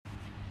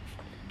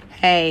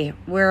Hey,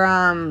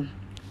 we're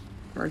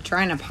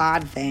trying a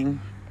pod thing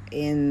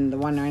in the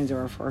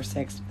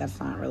 19046. That's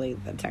not really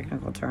the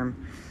technical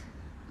term.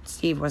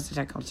 Steve, what's the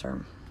technical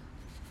term?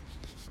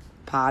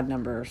 Pod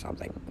number or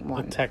something.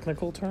 The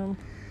technical term?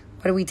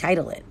 What do we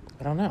title it?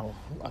 I don't know.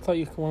 I thought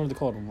you wanted to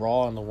call it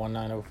Raw in the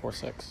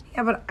 19046.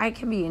 Yeah, but I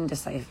can be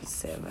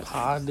indecisive.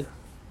 Pod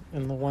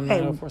in the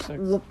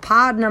 19046?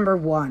 Pod number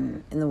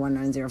 1 in the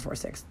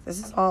 19046.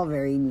 This is all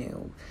very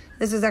new.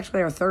 This is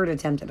actually our third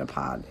attempt at a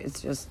pod.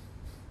 It's just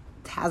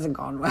hasn't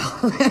gone well.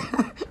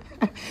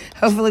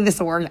 Hopefully this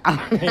will work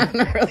out. I'm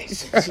not really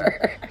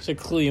sure. Should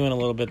clue you in a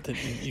little bit that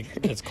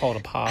it's called a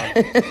pod.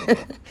 A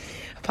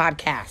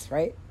podcast,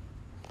 right?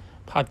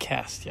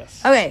 Podcast,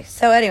 yes. Okay,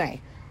 so anyway,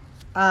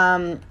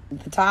 the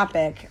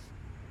topic,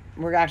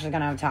 we're actually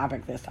going to have a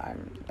topic this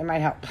time. It might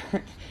help.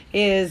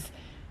 Is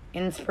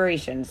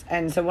inspirations.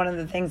 And so one of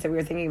the things that we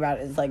were thinking about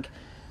is like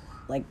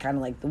kind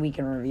of like the week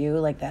in review,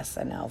 like the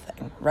SNL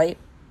thing, right?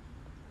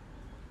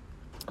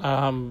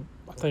 I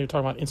thought you were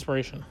talking about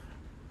inspiration.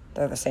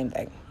 They're the same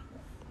thing.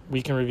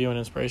 Week in review and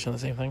inspiration, the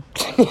same thing?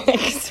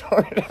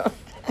 Sort of.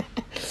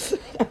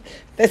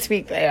 This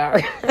week they are.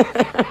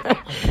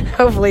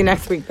 Hopefully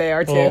next week they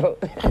are too. Well,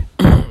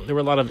 there were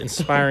a lot of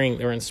inspiring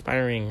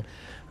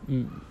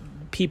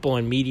people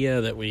in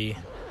media that we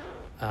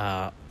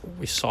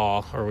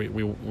saw, or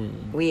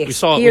we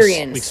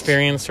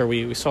experienced, or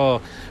we saw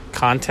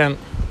content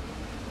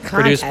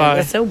produced by.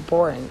 That's so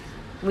boring.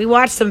 We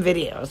watched some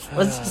videos.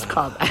 Let's just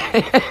call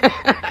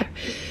that.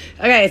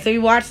 Okay, so we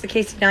watched the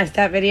Casey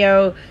Neistat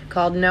video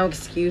called No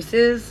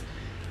Excuses.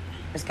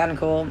 It's kind of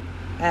cool.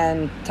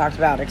 And talked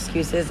about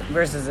excuses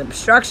versus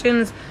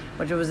obstructions,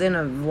 which was in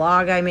a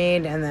vlog I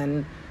made and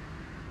then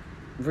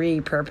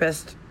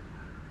repurposed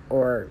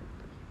or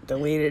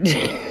deleted.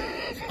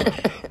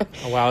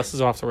 Oh, wow, this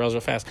is off the rails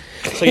real fast.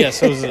 So, yeah,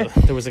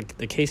 there was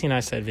the Casey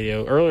Neistat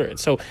video earlier.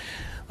 So,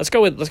 let's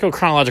go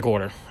chronological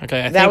order.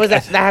 Okay,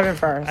 that happened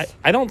first.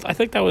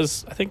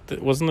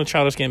 Wasn't the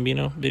Childish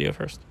Gambino video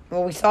first?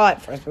 Well, we saw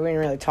it first, but we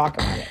didn't really talk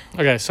about it.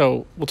 Okay,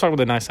 so we'll talk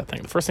about the Neistat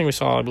thing. The first thing we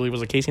saw, I believe,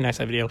 was a Casey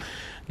Neistat video,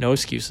 No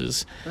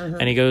Excuses,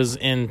 and he goes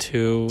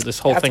into this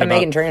whole thing about...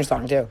 That's a Meghan Trainor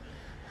song, too.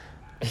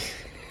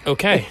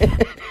 Okay.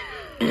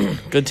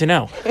 Good to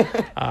know.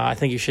 I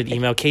think you should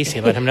email Casey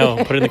and let him know.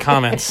 Put it in the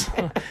comments.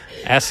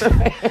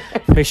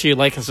 Make sure you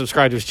like and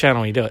subscribe to his channel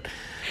when you do it.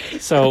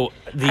 So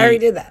I already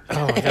did that.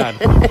 Oh, my God.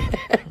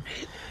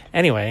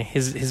 Anyway,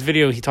 his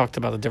video, he talked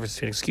about the difference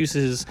between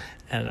excuses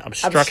and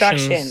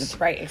obstructions.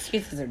 Right.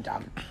 Excuses are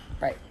dumb.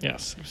 Right.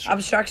 Yes.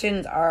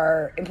 Obstructions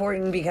are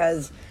important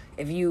because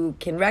if you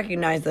can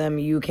recognize them,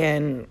 you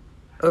can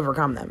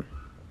overcome them.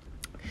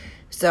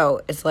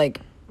 So it's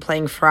like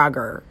playing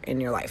Frogger in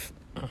your life,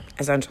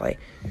 essentially.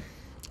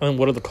 And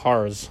what are the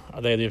cars?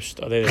 Are they the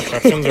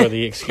obstructions or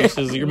the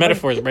excuses? Your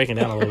metaphor is breaking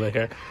down a little bit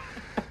here.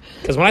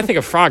 Because when I think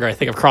of Frogger, I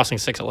think of crossing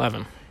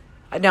 611.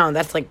 No,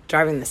 that's like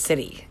driving the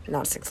city,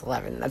 not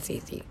 611. That's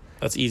easy.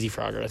 That's easy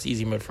Frogger. That's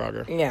easy mode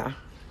Frogger. Yeah.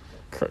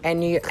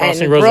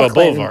 Crossing Roosevelt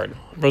Boulevard.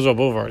 Roosevelt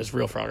Boulevard is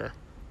real Frogger.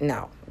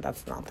 No,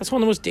 that's not. That's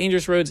one of the most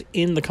dangerous roads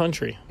in the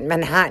country.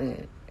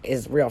 Manhattan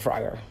is real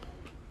Frogger.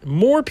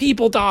 More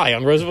people die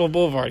on Roosevelt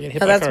Boulevard. Get hit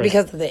by that's cars.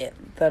 Because of the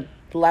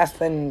less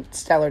than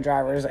stellar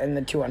drivers in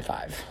the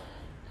 215.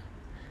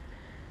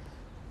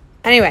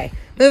 Anyway,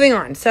 moving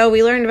on. So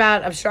we learned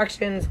about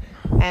obstructions,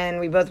 and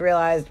we both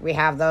realized we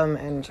have them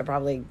and should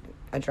probably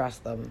address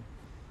them.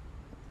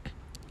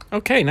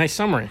 Okay, nice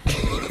summary.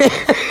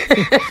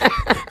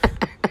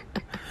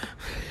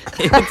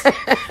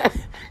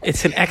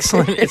 It's an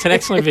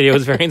excellent video.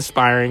 It's very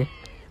inspiring.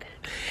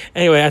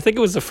 Anyway, I think it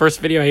was the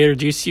first video I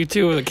introduced you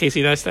to with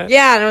Casey Neistat.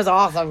 Yeah, and it was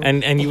awesome.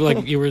 And you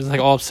were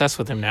all obsessed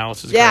with him now,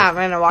 which is great. I'm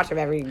gonna watch him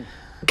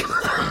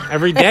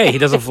every day. He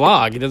does a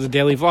vlog. He does a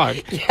daily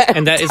vlog. Yeah,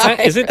 and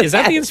is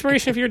that the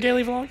inspiration of your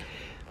daily vlog?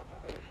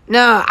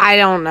 No, I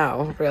don't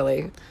know,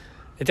 really.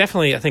 It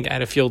definitely, I think,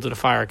 added fuel to the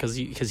fire because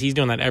he's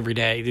doing that every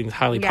day. He's doing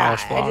highly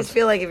polished vlogs. I just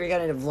feel like if you're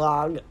going to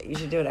vlog, you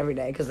should do it every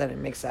day because then it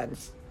makes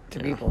sense to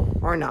people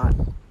or not,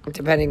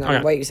 depending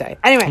on what you say.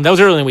 Anyway, that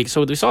was early in the week,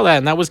 so we saw that,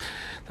 and that was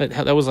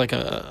like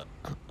a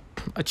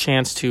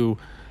chance to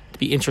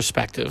be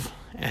introspective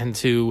and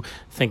to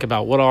think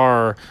about what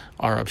are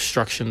our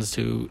obstructions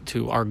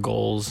to our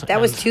goals. That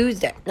was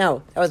Tuesday.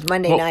 No, that was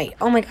Monday night.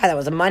 Oh my God, that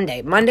was a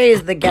Monday. Monday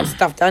is the Get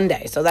Stuff Done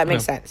day, so that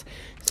makes sense.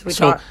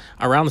 So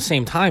around the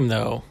same time,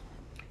 though,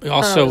 we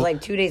also... it was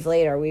like 2 days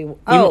later.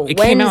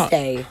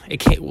 Wednesday.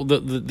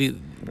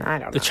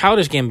 The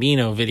Childish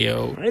Gambino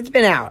video... It's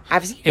been out.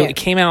 I've seen it. It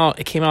came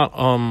out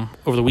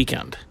over the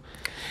weekend.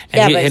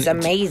 And but it's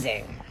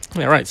amazing.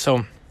 Yeah, right.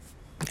 So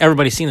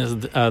everybody's seen this.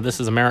 This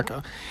is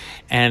America.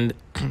 And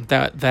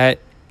that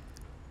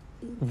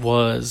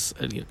was...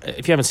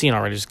 If you haven't seen it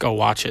already, just go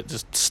watch it.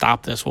 Just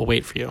stop this. We'll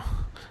wait for you.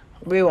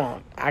 We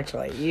won't,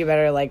 actually. You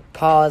better,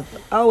 pause.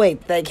 Oh,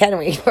 wait, can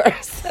we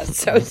first? That's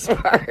so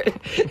smart.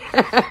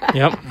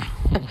 Yep.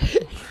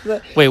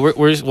 Wait,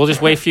 we'll just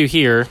wait for you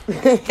here.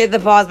 Hit the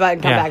pause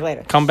button, come back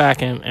later. Come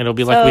back, and it'll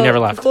be like we never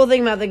left. The cool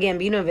thing about the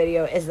Gambino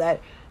video is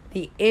that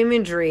the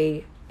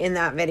imagery in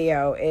that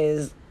video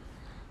is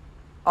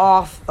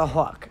off the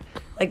hook.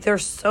 Like,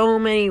 there's so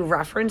many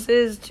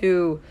references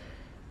to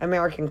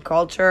American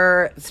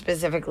culture,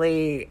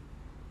 specifically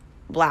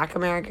Black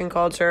American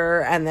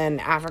culture, and then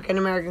African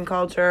American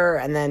culture,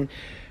 and then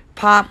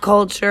pop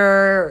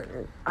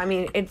culture. I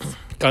mean, it's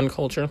gun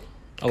culture.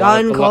 A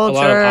culture.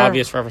 lot of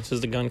obvious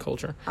references to gun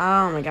culture.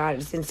 Oh my God,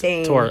 it's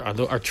insane. To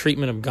our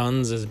treatment of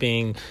guns as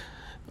being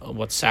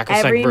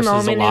sacrosanct Every versus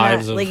moment the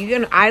lives of like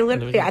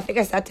I think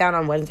I sat down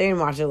on Wednesday and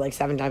watched it like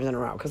 7 times in a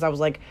row because I was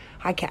like,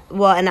 I can't.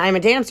 Well, and I'm a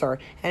dancer,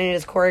 and it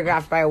is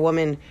choreographed by a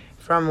woman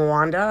from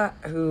Rwanda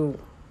who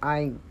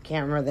I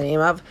can't remember the name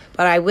of,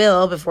 but I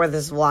will before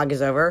this vlog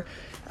is over.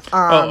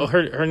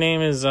 Her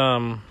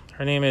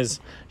name is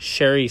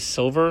Sherry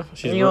Silver.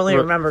 And you only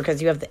remember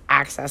because you have the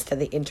access to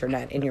the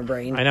internet in your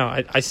brain. I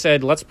know. I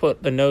said let's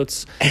put the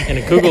notes in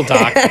a Google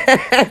Doc,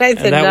 I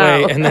said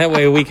no. And that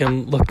way we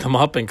can look them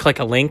up and click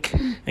a link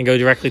and go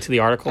directly to the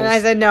articles. And I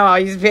said no, I'll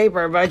use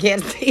paper, but I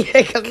can't see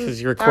it because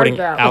you're recording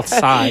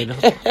outside.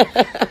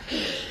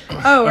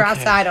 Oh, we're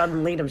outside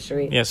on Leadham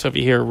Street. Yeah, so if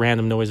you hear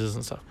random noises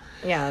and stuff.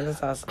 Yeah,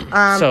 that's awesome.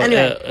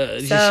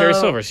 Anyway, Sherry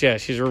Silvers, yeah,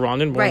 she's a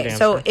Rwandan-born dancer.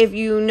 So if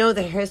you know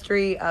the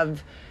history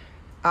of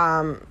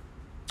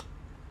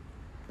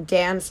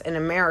dance in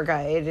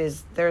America,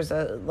 there's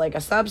a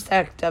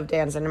subsect of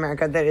dance in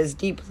America that is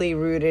deeply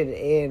rooted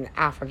in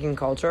African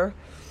culture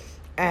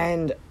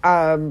and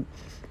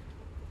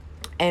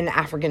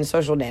African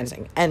social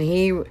dancing. And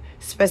he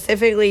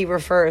specifically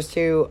refers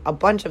to a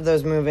bunch of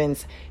those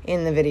movements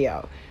in the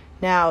video.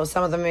 Now,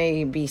 some of them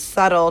may be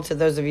subtle to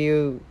those of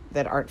you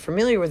that aren't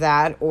familiar with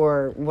that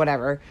or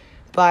whatever,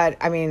 but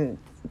I mean,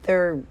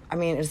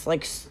 it's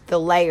like the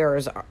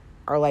layers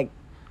are like,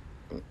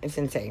 it's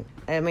insane.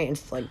 I mean,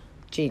 it's like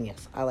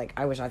genius.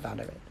 I wish I thought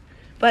of it,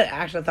 but I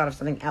actually thought of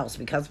something else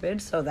because of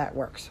it, so that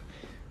works.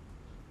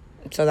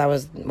 So that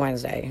was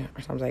Wednesday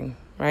or something,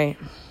 right?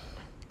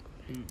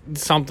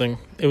 Something.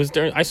 It was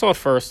during. I saw it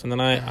first, and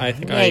then I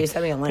think you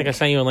sent me a link. I think I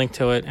sent you a link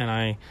to it, and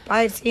I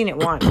had seen it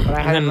once, but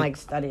I hadn't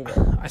studied it.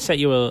 I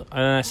sent you a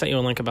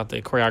link about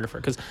the choreographer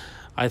because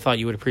I thought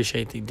you would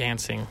appreciate the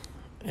dancing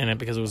in it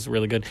because it was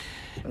really good.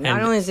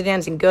 Not only is the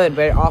dancing good,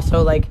 but it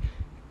also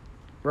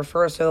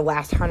refers to the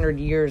last 100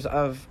 years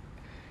of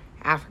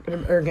African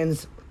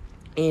Americans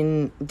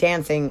in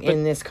dancing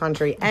in this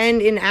country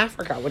and in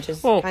Africa, which is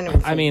kind of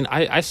insane. I mean,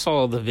 I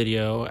saw the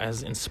video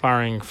as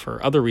inspiring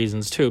for other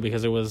reasons too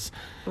because it was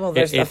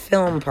there's the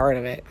film part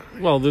of it.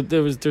 Well,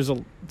 there's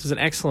an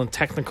excellent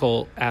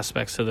technical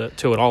aspects to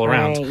it all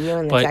around. Right, you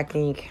and the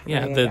technique.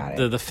 Yeah,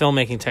 the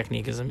filmmaking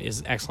technique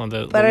is excellent.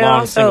 The but long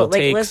also, single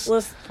takes.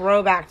 Let's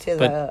throw back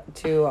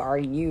to our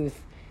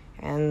youth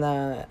and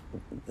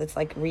it's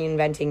like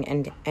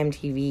reinventing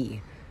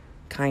MTV.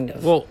 Kind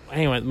of. Well,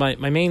 anyway, the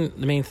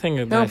main thing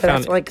that I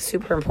found... that's,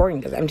 super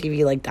important, because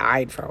MTV,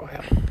 died for a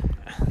while.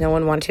 No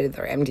one wanted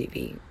their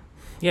MTV.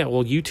 Yeah,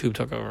 well, YouTube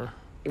took over.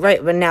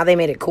 Right, but now they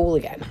made it cool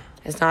again.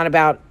 It's not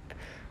about...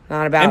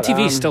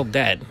 MTV's still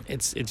dead.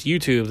 It's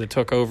YouTube that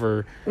took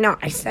over. No,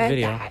 I said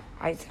video. that.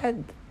 I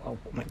said... Oh,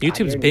 my God,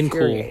 YouTube's been cool.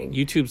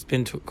 YouTube's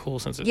been cool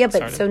since it started.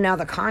 Yeah, but so now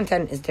the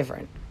content is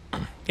different.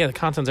 Yeah, the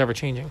content's ever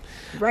changing.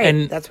 Right,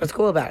 and that's what's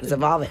cool about it. It's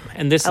evolving.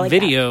 And this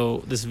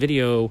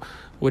video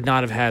would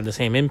not have had the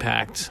same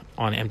impact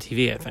on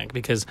MTV, I think,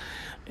 because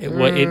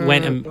definitely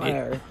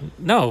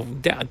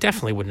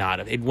would not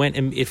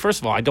have.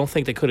 First of all, I don't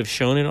think they could have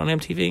shown it on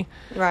MTV,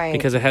 right?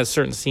 Because it has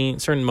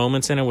certain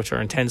moments in it which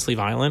are intensely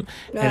violent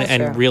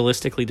and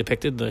realistically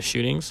depicted the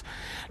shootings,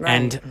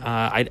 right.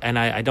 And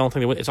I don't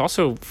think it's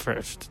also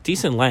for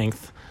decent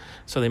length.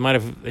 So they might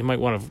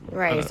want to...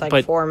 Right,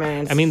 it's 4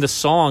 minutes. I mean, the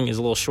song is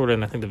a little shorter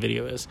than I think the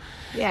video is.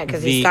 Yeah,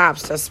 because he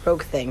stops to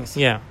spoke things.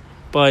 Yeah,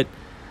 but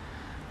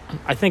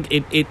I think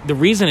the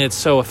reason it's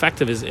so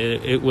effective is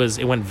it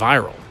went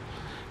viral.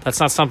 That's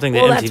not something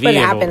that MTV... that's what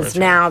happens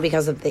now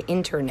because of the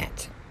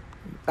internet.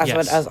 That's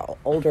what us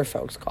older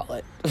folks call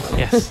it.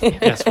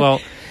 Yes.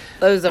 Well...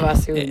 Those of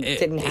us who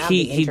didn't have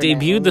the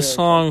internet. He debuted the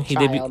song... He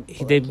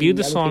debuted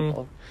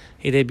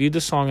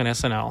the song on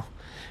SNL.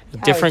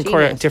 Different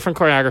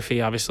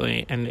choreography,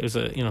 obviously, and it was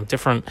a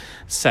different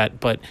set,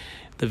 but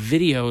the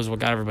video is what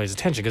got everybody's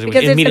attention because it was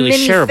immediately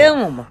shareable.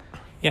 Film.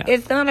 Yeah,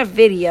 it's not a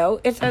video;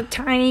 it's a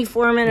tiny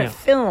 4-minute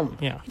film.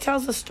 Yeah, he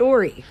tells a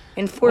story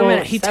in 4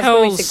 minutes.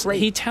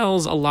 He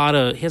tells a lot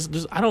of his.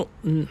 I don't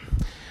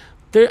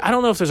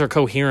know if there's a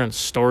coherent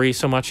story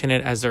so much in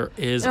it as there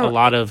is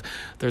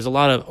there's a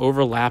lot of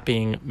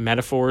overlapping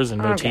metaphors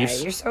and motifs.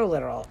 Okay, you're so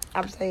literal.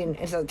 I'm saying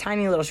it's a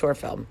tiny little short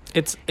film.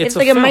 It's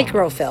like a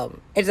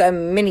microfilm. It's a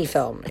mini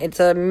film. It's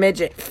a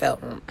midget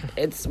film.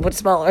 It's what's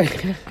smaller.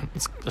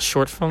 It's a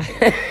short film?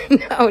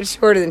 No, it's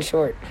shorter than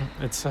short.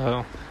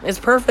 It's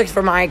perfect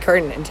for my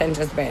current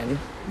attention span.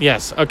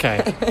 Yes,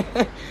 okay.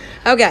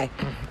 Okay.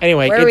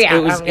 Anyway,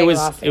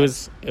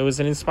 it was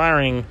an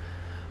inspiring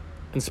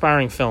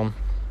film.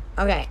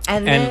 Okay,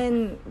 and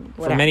then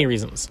for many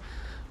reasons.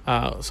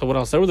 So what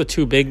else? There were the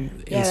two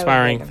big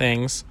inspiring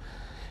things,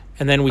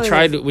 And then we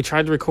tried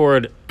to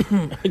record.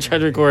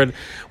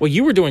 Well,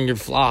 you were doing your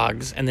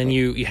vlogs, and then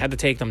you had to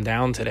take them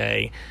down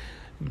today.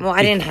 Well,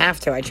 I didn't have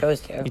to. I chose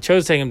to. You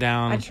chose to take them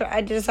down.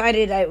 I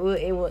decided it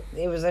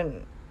was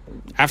an...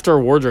 After a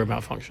wardrobe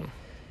malfunction.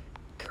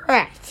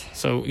 Correct.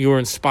 So you were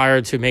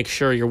inspired to make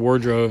sure your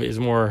wardrobe is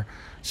more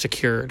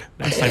secured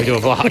next time you do a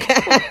vlog.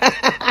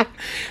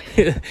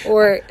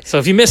 So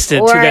if you missed it,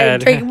 too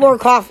bad. Or drink more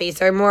coffee,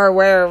 so I'm more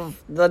aware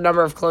of the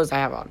number of clothes I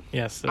have on.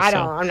 Yes.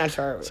 I'm not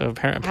sure. So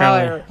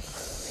apparently...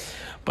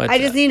 But I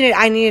just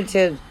need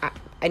to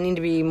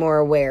be more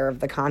aware of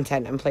the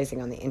content I'm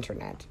placing on the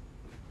internet.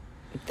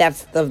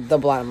 That's the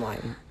bottom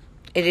line.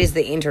 It is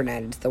the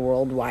internet. It's the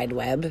World Wide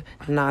Web,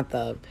 not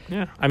the...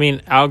 Yeah. I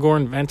mean, Al Gore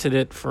invented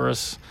it for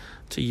us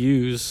to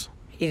use.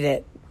 He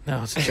did.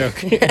 No, it's a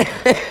joke. You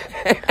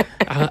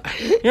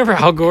remember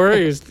Al Gore?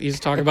 He was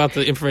talking about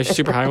the information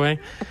superhighway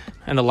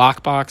and the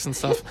lockbox and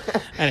stuff.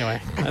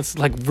 Anyway, that's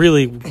like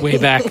really way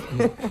back.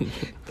 What,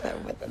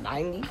 the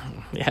 90s?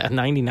 Yeah,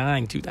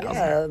 99, 2000.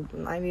 Yeah,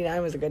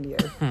 99 was a good year.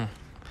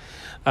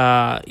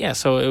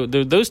 So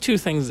those two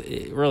things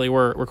really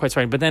were quite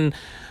surprising. But then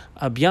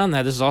beyond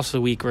that, this is also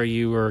the week where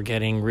you were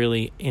getting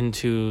really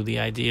into the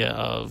idea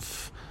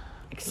of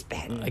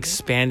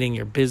expanding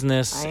your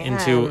business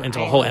into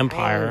a whole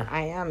empire.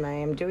 I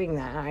am doing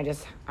that.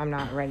 I'm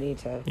not ready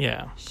to.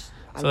 Yeah.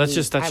 So that's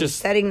just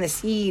setting the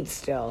seeds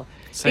still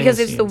because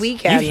it's the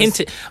weekend. You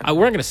hinted. We're not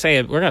going to say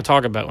it. We're not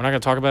going to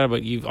talk about it.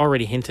 But you've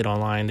already hinted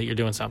online that you're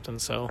doing something.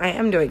 So I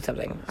am doing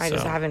something. I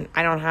just haven't.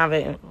 I don't have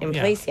it in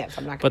place yet.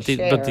 So I'm not going to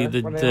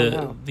share.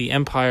 But the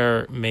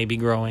empire may be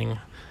growing.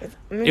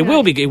 It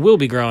will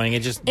be growing.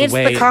 It's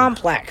the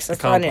complex.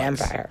 It's not an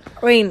empire.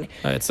 I mean,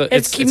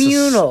 it's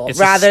communal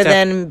rather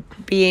than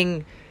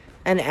being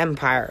an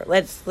empire.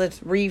 Let's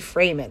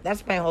reframe it.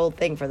 That's my whole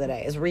thing for the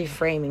day is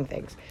reframing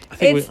things.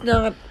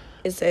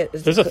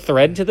 There's a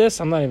thread to this.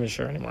 I'm not even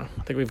sure anymore.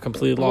 I think we've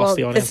completely lost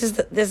the audience.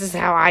 This is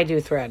how I do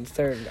threads.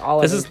 They're all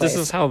over the place. This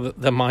is how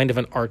the mind of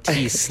an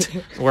artiste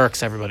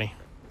works. Everybody.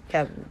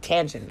 Yeah,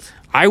 tangents.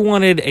 I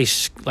wanted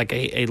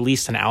at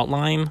least an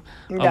outline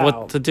of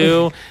what to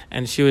do,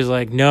 and she was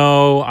like,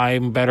 "No,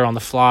 I'm better on the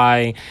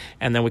fly."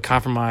 And then we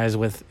compromised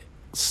with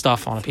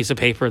stuff on a piece of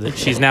paper that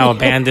she's now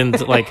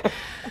abandoned. Like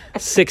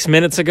 6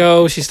 minutes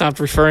ago, she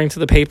stopped referring to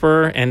the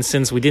paper, and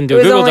since we didn't do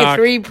a Google Doc, it was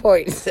only 3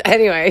 points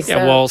anyway. So.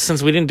 Yeah, well,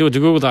 since we didn't do a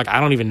Google Doc, I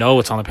don't even know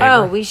what's on the paper.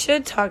 Oh, we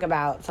should talk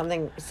about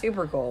something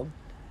super cool,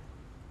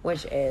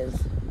 which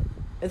is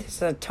this is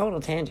a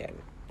total tangent.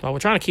 Well, we're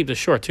trying to keep this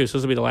short too, so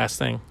this will be the last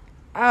thing.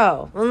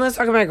 Oh, well, let's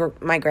talk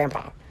about my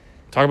grandpa.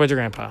 Talk about your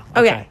grandpa.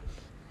 Okay.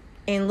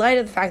 In light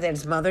of the fact that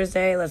it's Mother's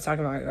Day, let's talk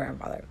about my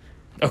grandfather.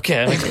 Okay,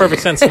 that makes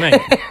perfect sense to me.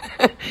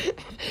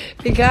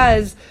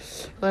 Because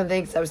one of the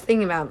things I was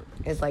thinking about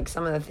is like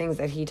some of the things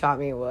that he taught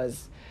me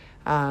was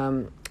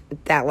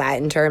that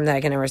Latin term that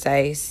I can never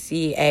say,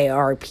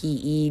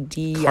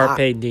 CARPED.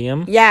 Carpe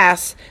diem?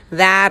 Yes,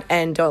 that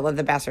and don't let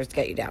the bastards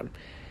get you down.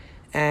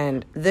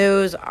 And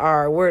those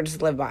are words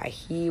to live by.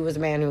 He was a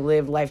man who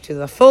lived life to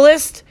the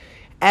fullest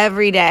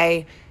every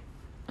day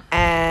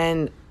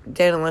and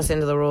didn't listen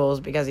to the rules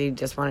because he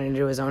just wanted to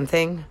do his own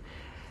thing.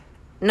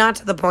 Not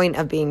to the point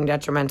of being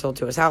detrimental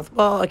to his health.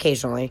 Well,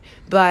 occasionally.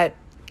 But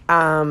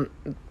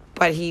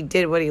he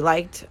did what he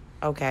liked.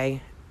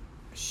 Okay.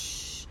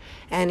 Shh.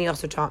 And he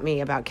also taught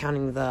me about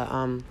counting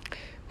the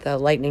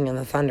lightning and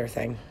the thunder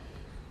thing.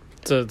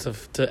 To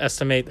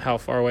estimate how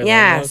far away.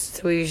 Yes.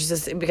 So we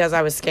used to, because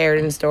I was scared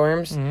in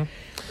storms. Mm-hmm.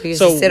 We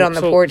used to sit on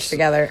the porch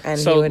together, and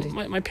he would.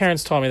 My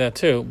parents taught me that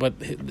too, but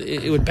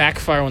it would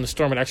backfire when the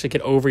storm would actually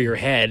get over your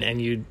head,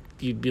 and you'd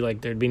be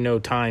like, there'd be no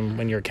time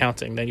when you're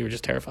counting. Then you were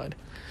just terrified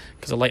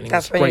because the lightning.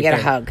 That's when you get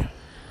a hug.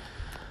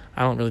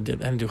 I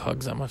didn't do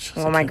hugs that much.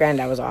 Well, my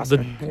granddad was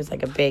awesome. He was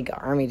like a big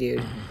army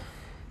dude.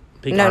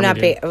 Not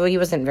big. Well, he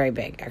wasn't very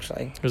big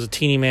actually. He was a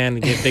teeny man who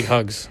gave big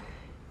hugs.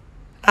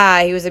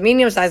 He was a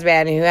medium-sized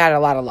man who had a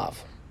lot of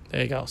love.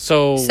 There you go.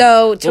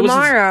 So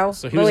tomorrow.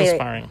 So he was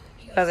inspiring.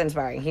 He was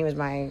inspiring. He was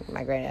my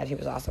granddad. He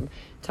was awesome.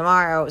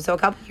 Tomorrow, so a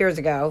couple years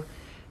ago,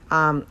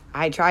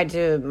 I tried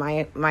to,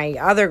 my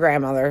other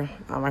grandmother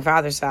on my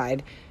father's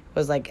side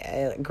was like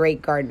a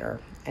great gardener.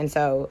 And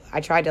so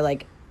I tried to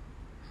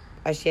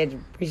she had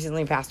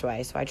recently passed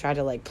away, so I tried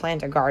to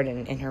plant a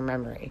garden in her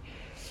memory.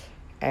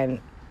 And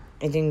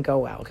it didn't go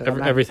well.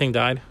 Everything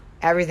died?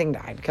 Everything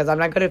died because I'm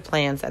not good at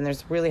plants and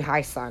there's really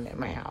high sun in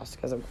my house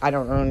because I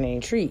don't own any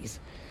trees.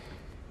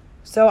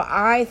 So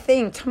I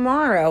think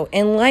tomorrow,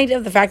 in light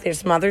of the fact that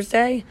it's Mother's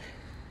Day,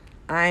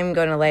 I'm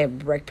going to lay a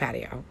brick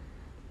patio.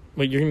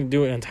 Wait, you're going to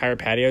do an entire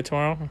patio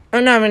tomorrow? Oh,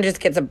 no, I'm going to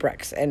just get some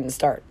bricks and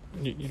start.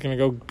 You're going to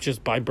go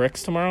just buy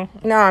bricks tomorrow?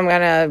 No, I'm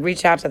going to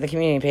reach out to the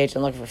community page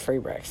and look for free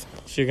bricks.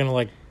 So you're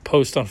going to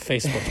post on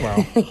Facebook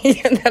tomorrow?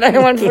 That I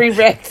want free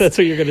bricks. That's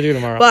what you're going to do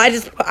tomorrow.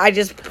 Well, I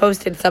just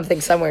posted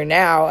something somewhere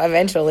now.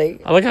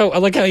 Eventually, I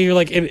like how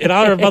you're in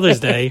honor of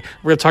Mother's Day.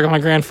 We're going to talk about my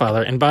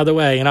grandfather, and by the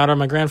way, in honor of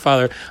my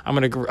grandfather, I'm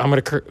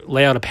gonna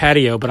lay out a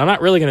patio, but I'm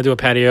not really going to do a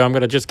patio. I'm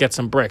going to just get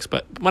some bricks.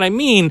 But what I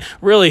mean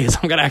really is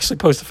I'm going to actually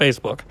post to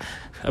Facebook.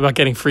 about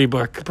getting free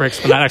bricks,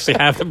 but not actually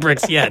have the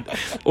bricks yet,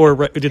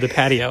 or do the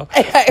patio.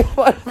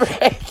 One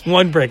brick.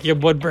 One brick. You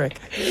have one brick.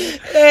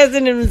 There's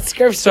an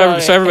inscription.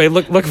 So everybody,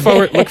 look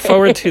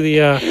forward to the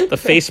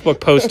Facebook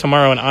post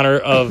tomorrow in honor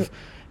of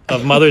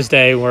Mother's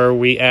Day, where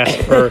we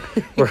where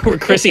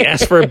Chrissy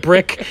asked for a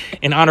brick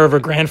in honor of her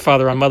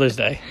grandfather on Mother's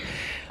Day.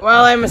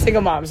 Well, I'm a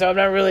single mom, so I'm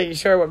not really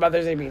sure what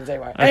Mother's Day means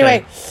anymore. Okay.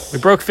 Anyway. We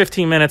broke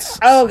 15 minutes.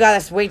 Oh, God,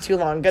 that's way too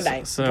long. Good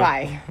night. So,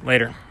 Bye.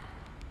 Later.